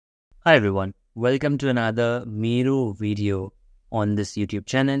Hi everyone, welcome to another Miro video on this YouTube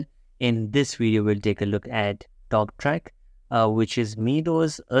channel. In this video, we'll take a look at Talktrack, which is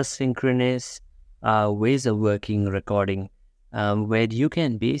Miro's asynchronous ways of working recording, where you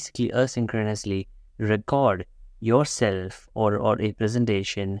can basically asynchronously record yourself or a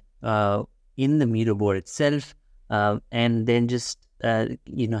presentation in the Miro board itself, and then just have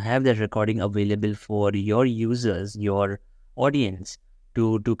that recording available for your users, your audience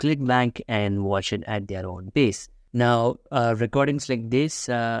to click back and watch it at their own pace. Now, recordings like this,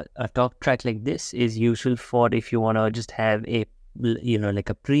 a talk track like this is useful for if you want to just have a, like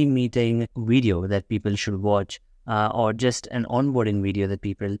a pre-meeting video that people should watch, or just an onboarding video that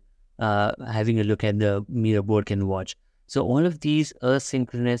people having a look at the Miro board can watch. So all of these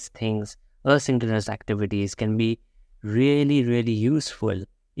asynchronous things, asynchronous activities can be really, really useful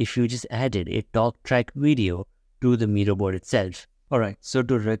if you just added a talk track video to the Miro board itself. Alright, so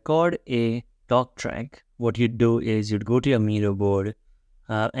to record a talk track, what you'd do is you'd go to your Miro board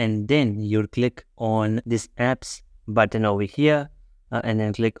and then you'd click on this apps button over here and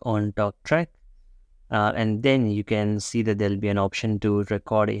then click on talk track, and then you can see that there'll be an option to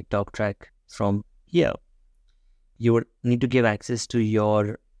record a talk track from here. You would need to give access to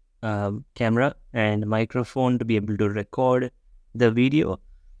your camera and microphone to be able to record the video,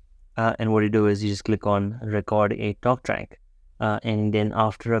 and what you do is you just click on record a talk track. And then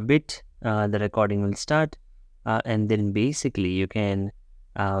after a bit, the recording will start, and then basically you can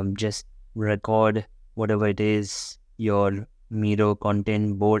just record whatever it is your Miro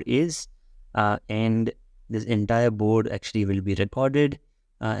content board is, and this entire board actually will be recorded,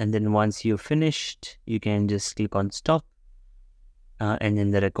 and then once you've finished, you can just click on stop, and then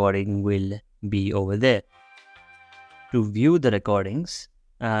the recording will be over there. To view the recordings,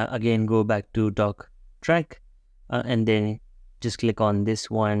 again go back to talk track, and then just click on this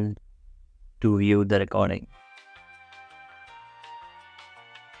one to view the recording.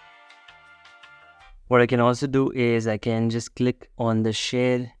 What I can also do is I can just click on the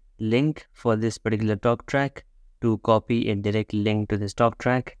share link for this particular talk track to copy a direct link to this talk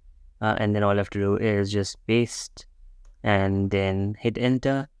track, and then all I have to do is just paste and then hit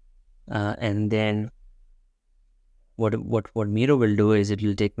enter, and then what Miro will do is it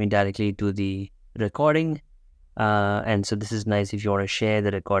will take me directly to the recording. And so this is nice if you want to share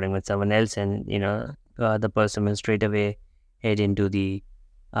the recording with someone else, and the person will straight away head into the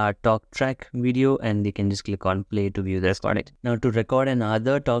talk track video and they can just click on play to view the recording. Now to record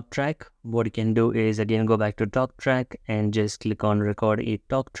another talk track, what you can do is again go back to talk track and just click on record a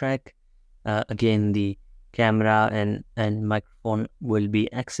talk track. Again, the camera and microphone will be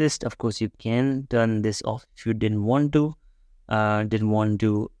accessed. Of course, you can turn this off if you didn't want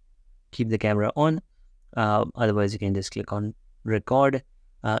to keep the camera on. Otherwise, you can just click on record,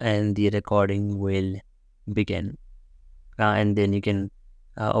 and the recording will begin. And then you can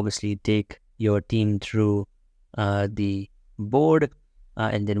obviously take your team through the board,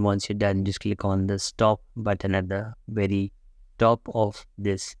 and then once you're done, just click on the stop button at the very top of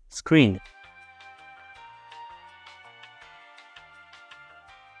this screen.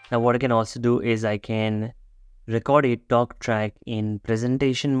 Now, what I can also do is I can record a talk track in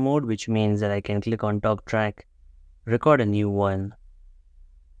presentation mode, which means that I can click on talk track, record a new one,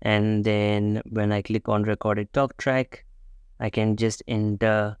 and then when I click on record a talk track, I can just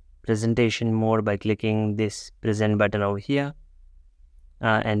enter presentation mode by clicking this present button over here,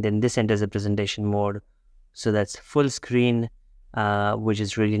 and then this enters the presentation mode. So that's full screen, which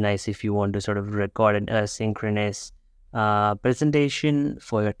is really nice if you want to sort of record an asynchronous presentation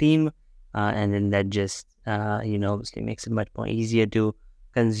for your team, and then that just obviously makes it much more easier to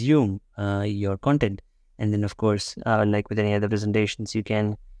consume your content. And then of course, like with any other presentations, you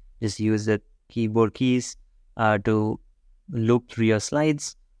can just use the keyboard keys to loop through your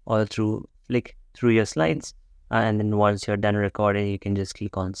slides or flick through your slides, and then once you're done recording, you can just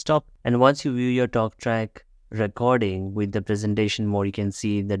click on stop. And once you view your talk track recording with the presentation mode, you can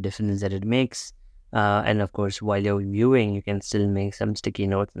see the difference that it makes. And of course, while you're viewing, you can still make some sticky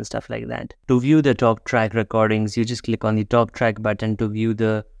notes and stuff like that. To view the talk track recordings, you just click on the talk track button to view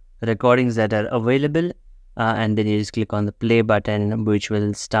the recordings that are available, and then you just click on the play button, which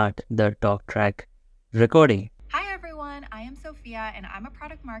will start the talk track recording. Hi everyone, I am Sophia and I'm a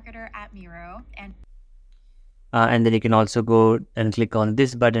product marketer at Miro. And then you can also go and click on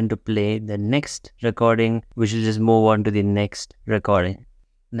this button to play the next recording, which will just move on to the next recording.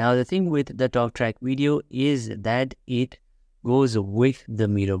 Now, the thing with the talk track video is that it goes with the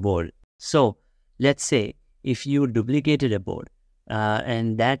Miro board. So let's say if you duplicated a board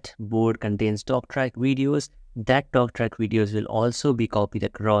and that board contains talk track videos, that Talktrack videos will also be copied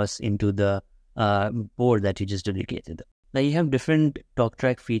across into the board that you just duplicated. Now you have different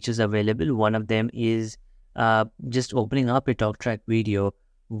Talktrack features available. One of them is just opening up a Talktrack video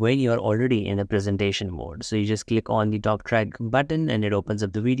when you're already in a presentation mode. So you just click on the Talktrack button and it opens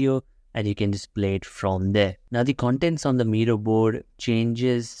up the video and you can display it from there. Now the contents on the Miro board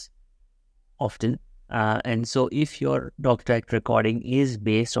changes often. And so if your Talktrack recording is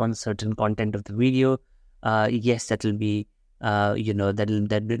based on certain content of the video, yes, that will be,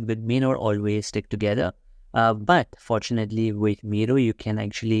 that may not always stick together. But fortunately with Miro, you can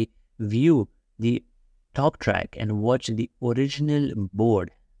actually view the Talktrack and watch the original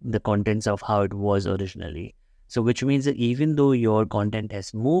board, the contents of how it was originally. So which means that even though your content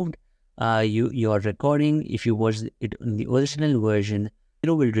has moved, your recording, if you watch it in the original version,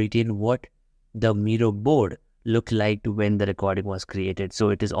 Miro will retain what the Miro board looked like when the recording was created. So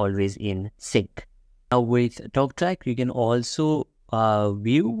it is always in sync. Now with Talktrack, you can also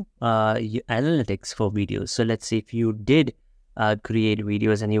view analytics for videos. So let's say if you did create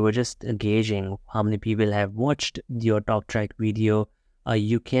videos and you were just gauging how many people have watched your Talktrack video,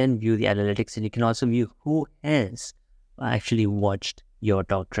 you can view the analytics and you can also view who has actually watched your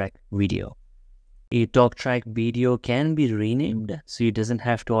Talktrack video. A Talktrack video can be renamed, so it doesn't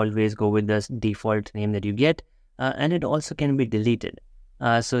have to always go with the default name that you get, and it also can be deleted.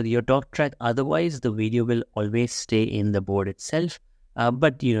 So your Talktrack, otherwise the video will always stay in the board itself,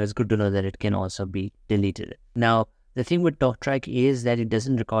 but it's good to know that it can also be deleted. Now, the thing with Talktrack is that it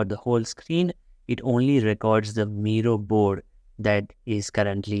doesn't record the whole screen, it only records the Miro board that is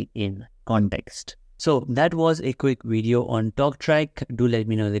currently in context. So that was a quick video on Talktrack. Do let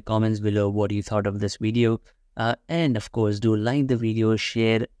me know in the comments below what you thought of this video. And of course, do like the video,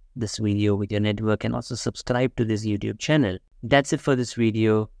 share this video with your network, and also subscribe to this YouTube channel. That's it for this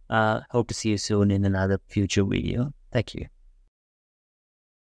video. Hope to see you soon in another future video. Thank you.